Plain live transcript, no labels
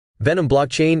Venom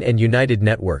Blockchain and United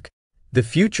Network. The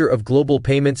future of global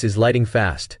payments is lighting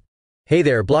fast. Hey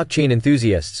there, blockchain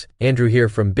enthusiasts. Andrew here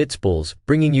from BitsPuls,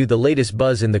 bringing you the latest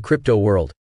buzz in the crypto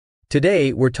world.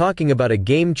 Today, we're talking about a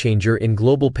game changer in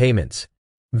global payments.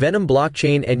 Venom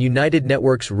Blockchain and United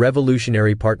Network's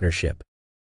revolutionary partnership.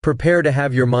 Prepare to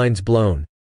have your minds blown.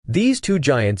 These two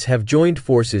giants have joined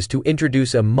forces to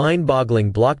introduce a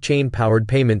mind-boggling blockchain-powered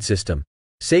payment system.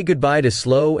 Say goodbye to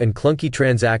slow and clunky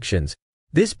transactions.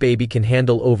 This baby can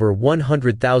handle over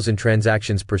 100,000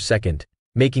 transactions per second,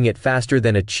 making it faster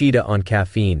than a cheetah on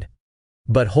caffeine.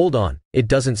 But hold on, it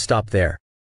doesn't stop there.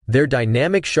 Their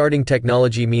dynamic sharding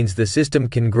technology means the system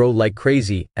can grow like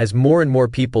crazy as more and more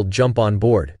people jump on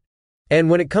board. And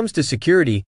when it comes to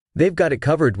security, they've got it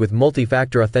covered with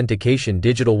multi-factor authentication,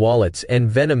 digital wallets, and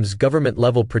Venom's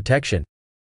government-level protection.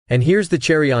 And here's the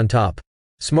cherry on top.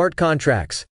 Smart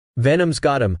contracts. Venom's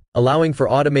got 'em, allowing for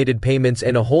automated payments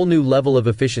and a whole new level of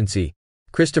efficiency.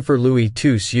 Louis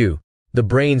Tsu, the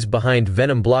brains behind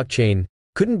Venom Blockchain,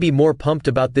 couldn't be more pumped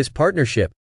about this partnership.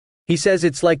 He says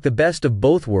it's like the best of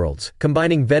both worlds,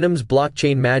 combining Venom's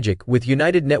blockchain magic with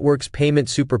United Network's payment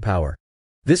superpower.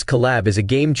 This collab is a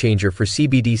game changer for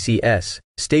CBDCs,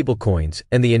 stablecoins,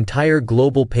 and the entire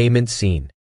global payment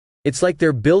scene. It's like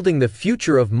they're building the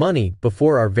future of money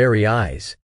before our very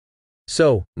eyes.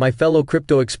 So, my fellow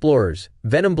crypto explorers,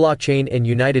 Venom Blockchain and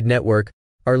United Network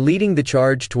are leading the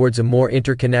charge towards a more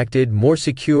interconnected, more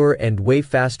secure, and way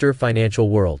faster financial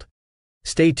world.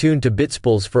 Stay tuned to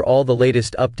BitsPuls for all the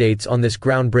latest updates on this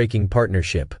groundbreaking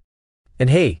partnership. And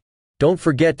hey, don't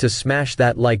forget to smash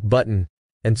that like button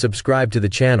and subscribe to the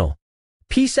channel.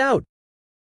 Peace out!